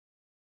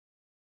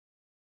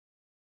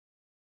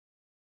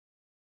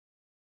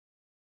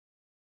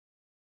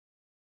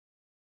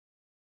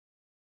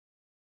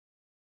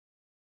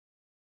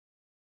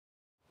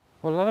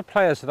Well, a lot of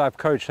players that I've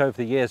coached over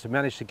the years have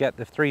managed to get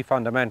the three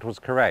fundamentals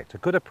correct. A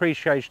good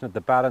appreciation of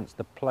the balance,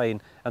 the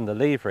plane and the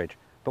leverage.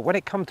 But when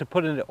it comes to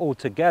putting it all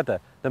together,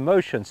 the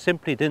motion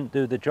simply didn't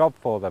do the job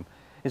for them.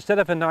 Instead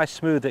of a nice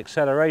smooth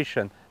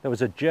acceleration, there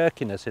was a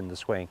jerkiness in the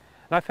swing.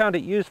 And I found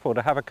it useful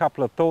to have a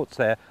couple of thoughts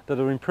there that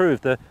will improve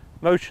the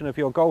motion of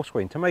your golf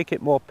swing, to make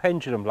it more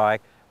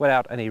pendulum-like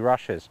without any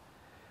rushes.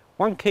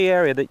 One key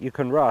area that you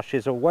can rush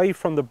is away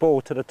from the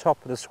ball to the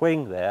top of the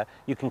swing there.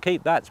 You can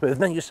keep that smooth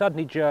and then you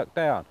suddenly jerk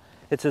down.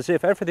 It's as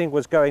if everything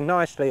was going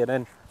nicely and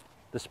then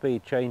the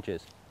speed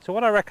changes. So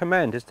what I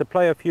recommend is to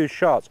play a few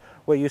shots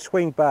where you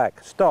swing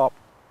back, stop,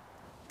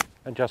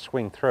 and just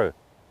swing through.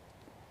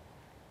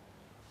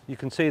 You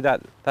can see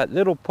that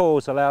little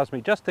pause allows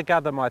me just to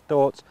gather my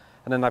thoughts,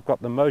 and then I've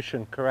got the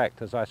motion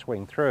correct as I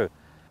swing through.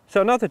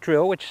 So another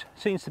drill, which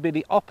seems to be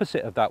the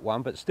opposite of that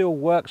one, but still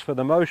works for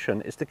the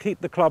motion, is to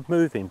keep the club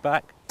moving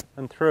back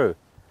and through.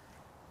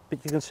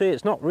 But you can see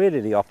it's not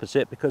really the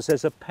opposite, because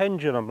there's a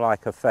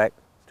pendulum-like effect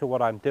to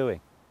what I'm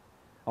doing.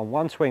 On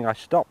one swing I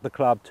stop the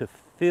club to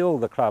feel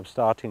the club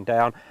starting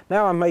down.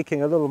 Now I'm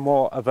making a little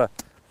more of a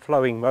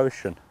flowing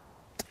motion.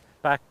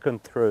 Back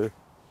and through,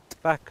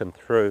 back and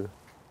through,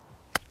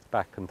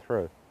 back and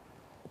through.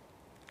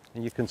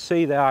 And you can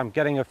see there I'm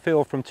getting a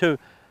feel from two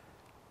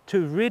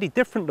really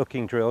different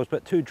looking drills,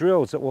 but two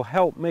drills that will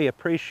help me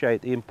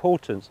appreciate the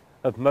importance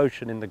of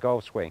motion in the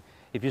golf swing.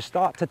 If you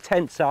start to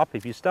tense up,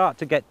 if you start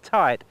to get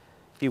tight,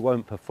 you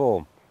won't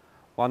perform.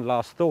 One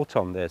last thought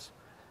on this.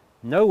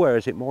 Nowhere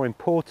is it more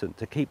important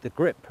to keep the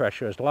grip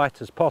pressure as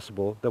light as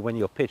possible than when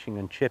you're pitching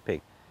and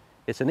chipping.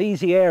 It's an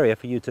easy area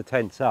for you to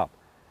tense up,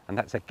 and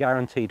that's a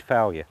guaranteed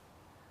failure.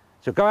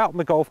 So go out on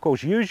the golf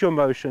course, use your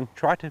motion,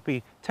 try to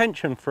be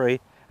tension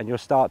free, and you'll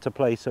start to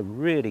play some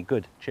really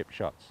good chip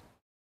shots.